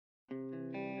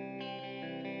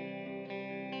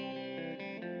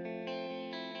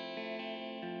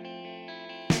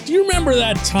Do you remember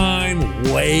that time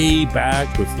way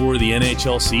back before the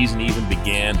NHL season even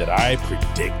began that I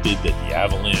predicted that the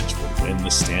Avalanche would win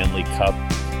the Stanley Cup?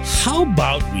 How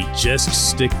about we just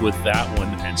stick with that one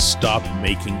and stop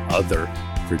making other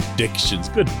predictions?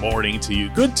 Good morning to you.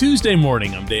 Good Tuesday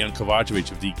morning. I'm Dejan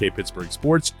Kovacevic of DK Pittsburgh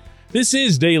Sports. This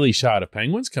is Daily Shot of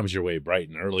Penguins. Comes your way bright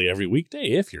and early every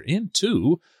weekday if you're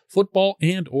into football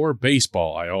and or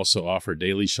baseball. I also offer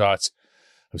daily shots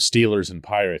of Steelers and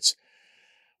Pirates.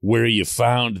 Where you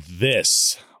found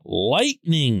this: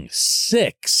 Lightning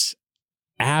 6,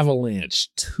 Avalanche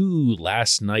 2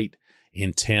 last night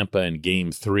in Tampa in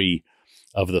Game 3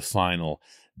 of the final.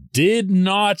 Did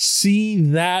not see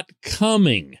that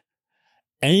coming.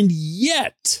 And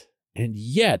yet,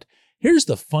 here's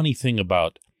the funny thing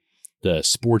about the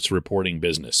sports reporting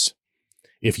business.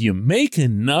 If you make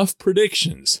enough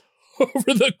predictions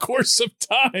over the course of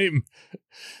time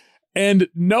and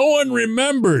no one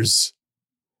remembers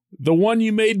the one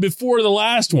you made before the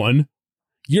last one,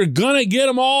 you're going to get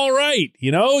them all right. You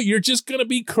know, you're just going to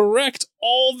be correct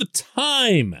all the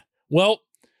time. Well,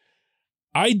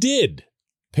 I did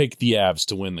pick the Avs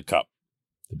to win the Cup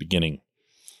at the beginning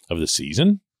of the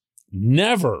season.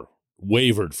 Never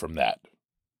wavered from that.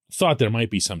 Thought there might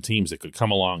be some teams that could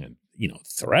come along and,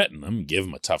 threaten them, give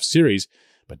them a tough series,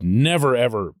 but never,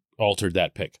 ever altered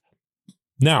that pick.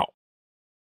 Now,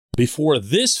 before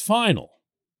this final,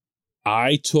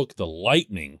 I took the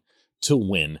Lightning to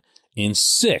win in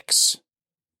 6.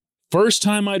 First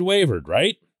time I'd wavered,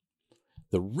 right?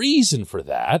 The reason for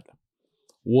that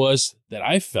was that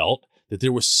I felt that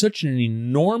there was such an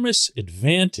enormous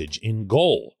advantage in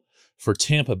goal for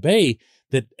Tampa Bay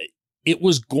that it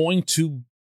was going to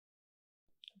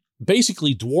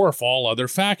basically dwarf all other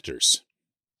factors.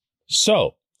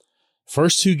 So,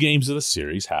 first 2 games of the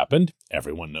series happened.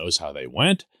 Everyone knows how they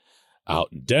went. Out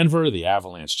in Denver, the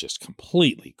Avalanche just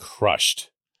completely crushed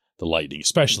the Lightning,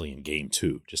 especially in Game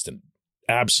 2. Just an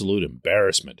absolute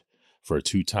embarrassment for a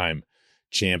 2-time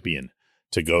champion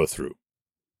to go through.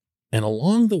 And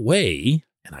along the way,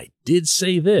 and I did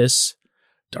say this,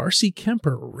 Darcy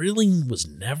Kuemper really was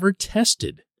never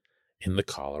tested in the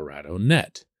Colorado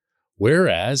net.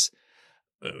 Whereas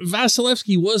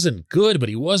Vasilevsky wasn't good, but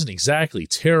he wasn't exactly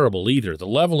terrible either. The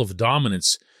level of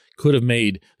dominance could have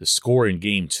made the score in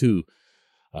Game 2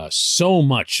 so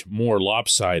much more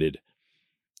lopsided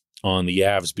on the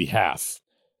Avs' behalf.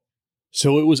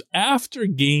 So it was after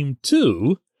Game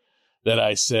 2 that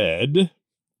I said,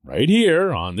 right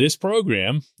here on this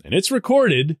program, and it's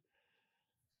recorded,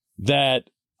 that,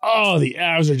 the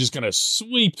Avs are just going to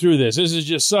sweep through this. This is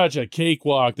just such a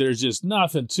cakewalk. There's just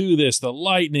nothing to this. The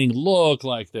Lightning look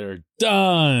like they're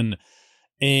done.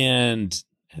 And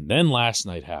then last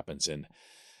night happens, and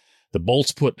the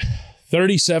Bolts put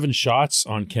 37 shots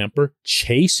on Kuemper,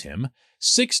 chase him,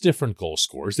 6 different goal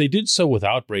scorers. They did so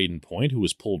without Braden Point, who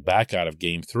was pulled back out of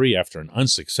Game 3 after an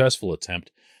unsuccessful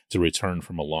attempt to return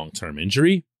from a long-term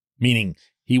injury, meaning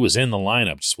he was in the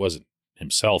lineup, just wasn't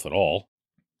himself at all.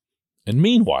 And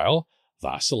meanwhile,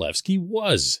 Vasilevsky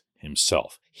was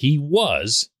himself. He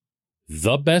was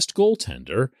the best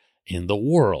goaltender in the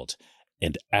world.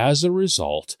 And as a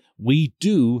result, we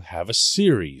do have a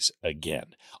series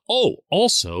again. Oh,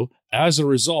 also, as a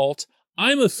result,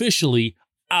 I'm officially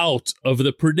out of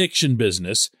the prediction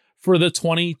business for the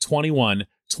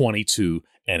 2021-22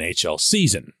 NHL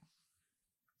season.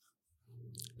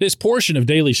 This portion of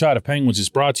Daily Shot of Penguins is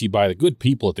brought to you by the good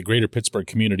people at the Greater Pittsburgh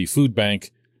Community Food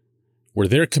Bank, where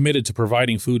they're committed to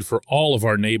providing food for all of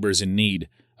our neighbors in need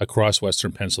across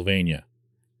Western Pennsylvania.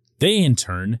 They, in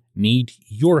turn, need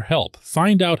your help.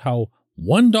 Find out how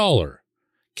 $1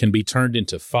 can be turned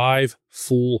into 5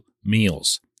 full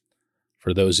meals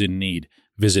for those in need.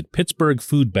 Visit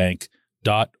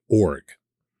pittsburghfoodbank.org.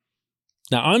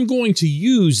 Now, I'm going to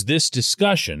use this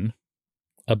discussion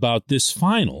about this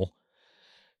final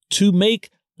to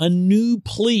make a new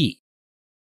plea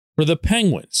for the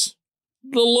Penguins,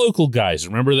 the local guys,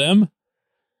 remember them,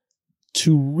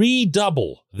 to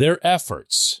redouble their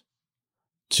efforts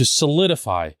to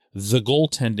solidify the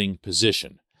goaltending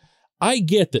position. I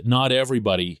get that not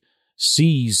everybody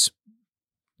sees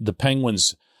the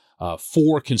Penguins'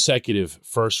 4 consecutive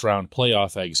first-round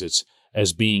playoff exits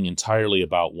as being entirely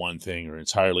about one thing or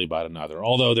entirely about another,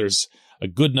 although there's a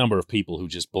good number of people who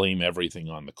just blame everything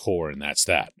on the core, and that's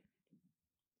that.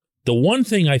 The one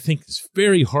thing I think is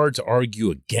very hard to argue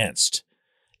against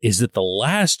is that the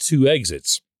last 2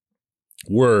 exits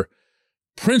were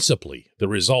principally the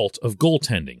result of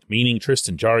goaltending, meaning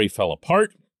Tristan Jarry fell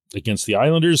apart against the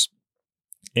Islanders,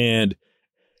 and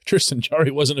Tristan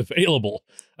Jarry wasn't available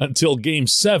until Game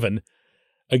 7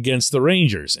 against the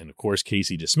Rangers. And of course,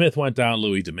 Casey DeSmith went down,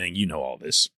 Louis Domingue, you know all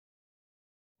this.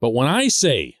 But when I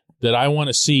say that I want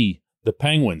to see the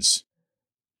Penguins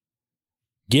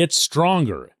get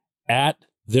stronger at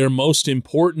their most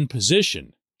important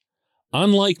position,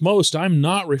 unlike most, I'm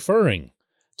not referring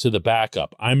to the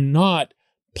backup. I'm not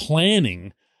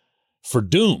planning for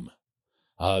doom.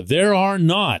 There are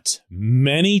not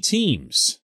many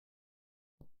teams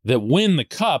that win the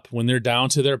cup when they're down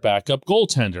to their backup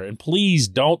goaltender. And please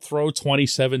don't throw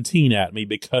 2017 at me,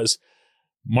 because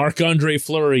Marc-Andre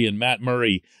Fleury and Matt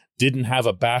Murray didn't have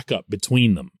a backup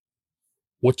between them.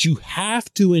 What you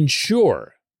have to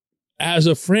ensure as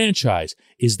a franchise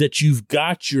is that you've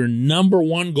got your number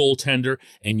one goaltender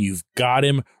and you've got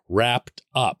him wrapped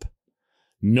up.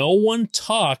 No one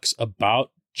talks about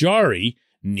Jarry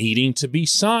needing to be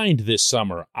signed this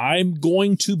summer. I'm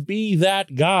going to be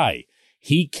that guy.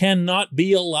 He cannot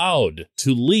be allowed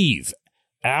to leave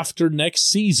after next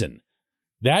season.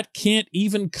 That can't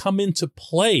even come into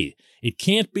play. It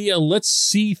can't be a let's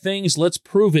see things, let's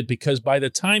prove it, because by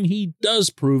the time he does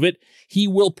prove it, he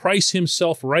will price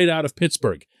himself right out of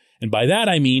Pittsburgh. And by that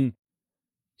I mean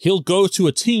he'll go to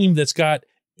a team that's got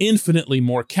infinitely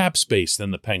more cap space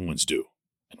than the Penguins do.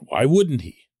 And why wouldn't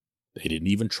he? They didn't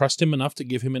even trust him enough to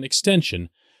give him an extension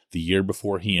the year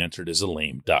before he entered as a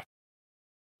lame duck.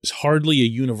 It's hardly a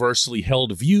universally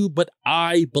held view, but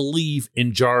I believe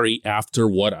in Jarry after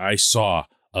what I saw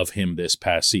of him this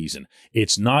past season.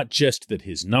 It's not just that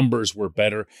his numbers were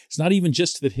better. It's not even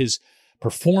just that his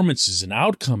performances and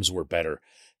outcomes were better.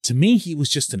 To me, he was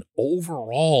just an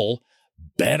overall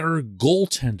better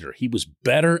goaltender. He was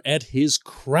better at his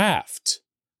craft.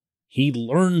 He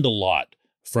learned a lot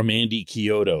from Andy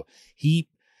Chiodo. He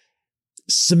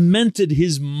cemented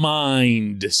his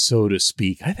mind, so to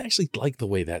speak. I actually like the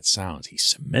way that sounds. He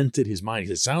cemented his mind.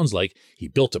 It sounds like he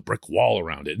built a brick wall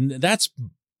around it. And that's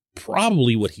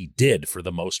probably what he did for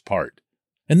the most part.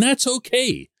 And that's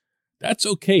okay. That's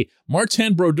okay.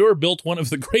 Martin Brodeur built one of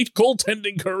the great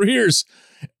goaltending careers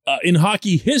in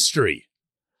hockey history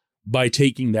by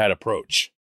taking that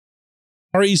approach.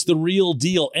 Jarry's the real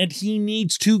deal, and he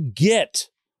needs to get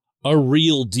a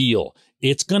real deal.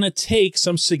 It's going to take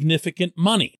some significant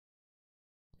money.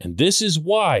 And this is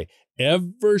why,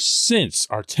 ever since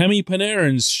Artemi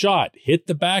Panarin's shot hit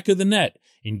the back of the net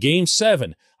in Game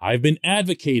 7, I've been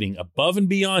advocating above and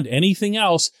beyond anything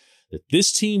else that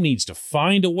this team needs to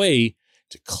find a way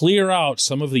to clear out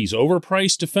some of these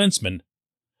overpriced defensemen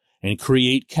and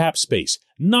create cap space,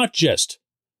 not just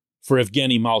for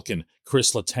Evgeny Malkin,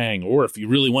 Chris Letang, or if you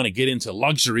really want to get into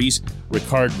luxuries,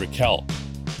 Rickard Rakell.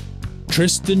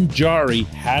 Tristan Jarry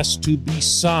has to be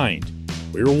signed.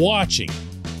 We're watching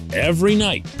every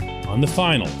night on The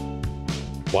Final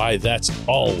why that's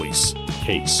always the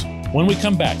case. When we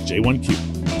come back, J1Q.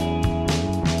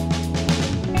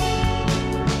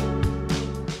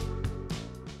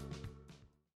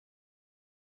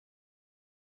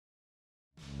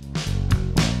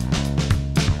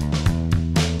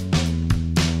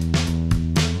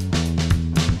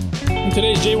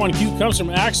 Today's J1Q comes from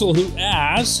Axel, who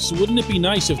asks, wouldn't it be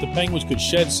nice if the Penguins could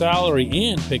shed salary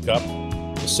and pick up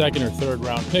the second or third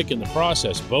round pick in the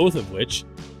process, both of which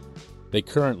they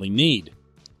currently need?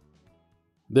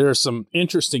 There are some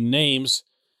interesting names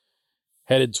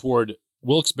headed toward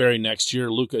Wilkes-Barre next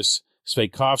year. Lukas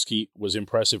Svejkovsky was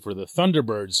impressive for the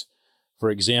Thunderbirds,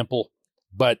 for example,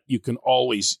 but you can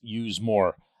always use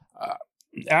more.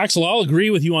 Axel, I'll agree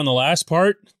with you on the last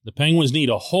part. The Penguins need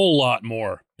a whole lot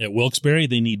more at Wilkes-Barre.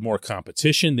 They need more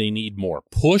competition. They need more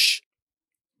push.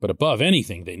 But above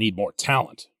anything, they need more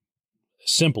talent.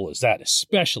 As simple as that,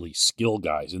 especially skill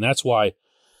guys. And that's why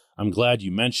I'm glad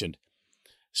you mentioned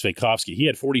Svejkovsky. He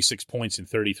had 46 points in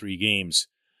 33 games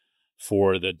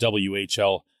for the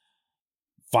WHL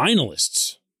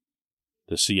finalists.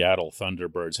 The Seattle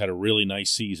Thunderbirds had a really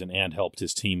nice season and helped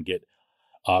his team get,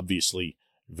 obviously,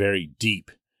 very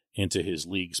deep into his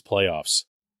league's playoffs.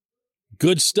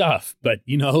 Good stuff, but,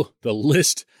 the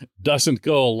list doesn't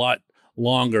go a lot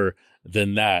longer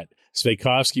than that.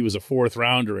 Svejkovsky was a fourth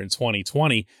rounder in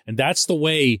 2020, and that's the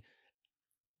way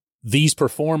these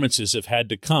performances have had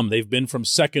to come. They've been from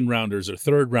second rounders or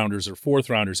third rounders or fourth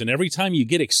rounders, and every time you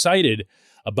get excited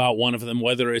about one of them,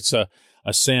 whether it's a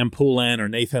Sam Poulin or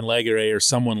Nathan Legare or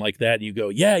someone like that, and you go,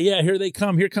 yeah, here they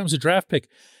come, here comes a draft pick,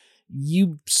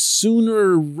 you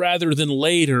sooner rather than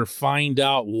later find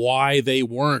out why they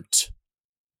weren't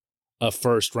a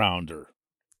first rounder,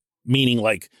 meaning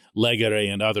like Legare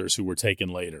and others who were taken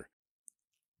later.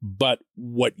 But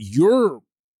what you're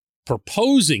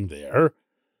proposing there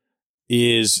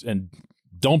is, and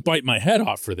don't bite my head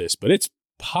off for this, but it's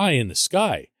pie in the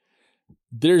sky.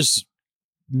 There's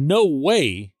no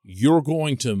way you're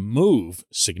going to move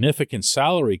significant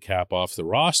salary cap off the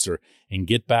roster and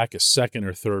get back a second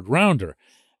or third rounder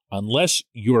unless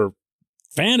you're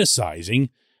fantasizing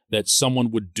that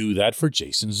someone would do that for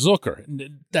Jason Zucker.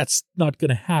 That's not going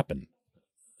to happen.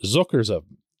 Zucker's a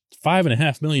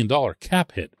 $5.5 million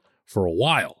cap hit for a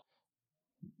while.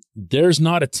 There's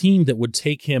not a team that would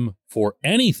take him for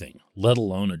anything, let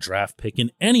alone a draft pick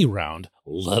in any round,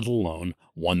 let alone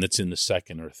one that's in the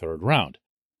second or third round.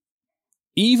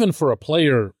 Even for a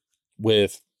player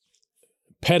with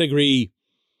pedigree,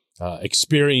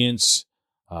 experience,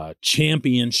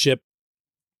 championship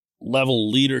level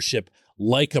leadership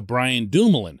like a Brian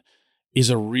Dumoulin is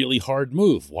a really hard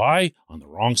move. Why? On the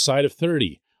wrong side of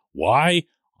 30. Why?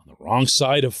 On the wrong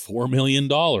side of $4 million.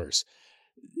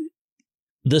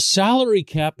 The salary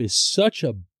cap is such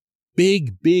a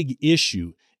big, big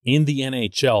issue in the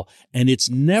NHL, and it's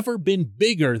never been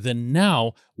bigger than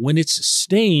now when it's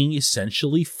staying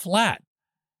essentially flat.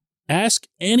 Ask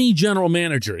any general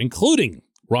manager, including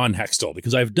Ron Hextall,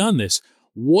 because I've done this,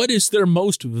 what is their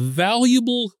most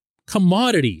valuable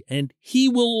commodity? And he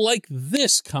will, like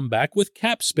this, come back with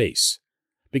cap space,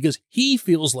 because he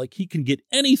feels like he can get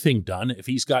anything done if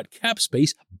he's got cap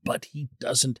space, but he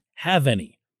doesn't have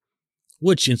any.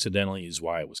 Which, incidentally, is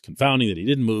why it was confounding that he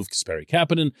didn't move Kasperi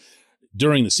Kapanen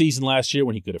during the season last year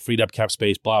when he could have freed up cap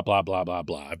space, blah, blah, blah, blah,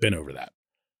 blah. I've been over that.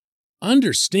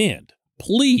 Understand,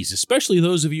 please, especially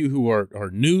those of you who are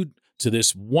new to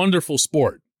this wonderful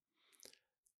sport,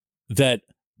 that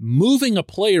moving a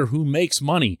player who makes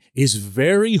money is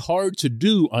very hard to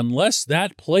do unless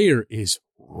that player is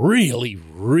really,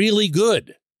 really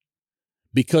good.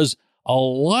 Because a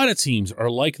lot of teams are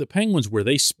like the Penguins where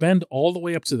they spend all the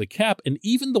way up to the cap, and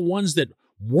even the ones that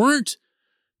weren't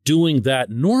doing that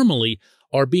normally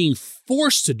are being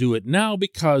forced to do it now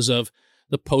because of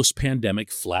the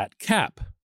post-pandemic flat cap.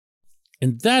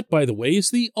 And that, by the way,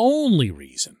 is the only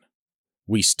reason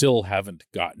we still haven't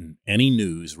gotten any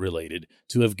news related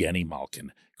to Evgeny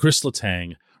Malkin, Chris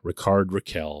Letang, Ricard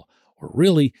Rakell, or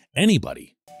really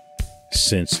anybody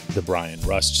since the Brian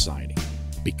Rust signing,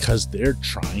 because they're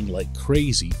trying like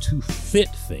crazy to fit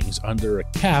things under a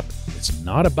cap that's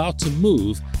not about to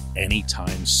move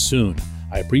anytime soon.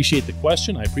 I appreciate the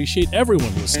question. I appreciate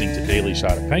everyone listening to Daily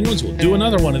Shot of Penguins. We'll do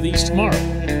another one of these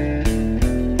tomorrow.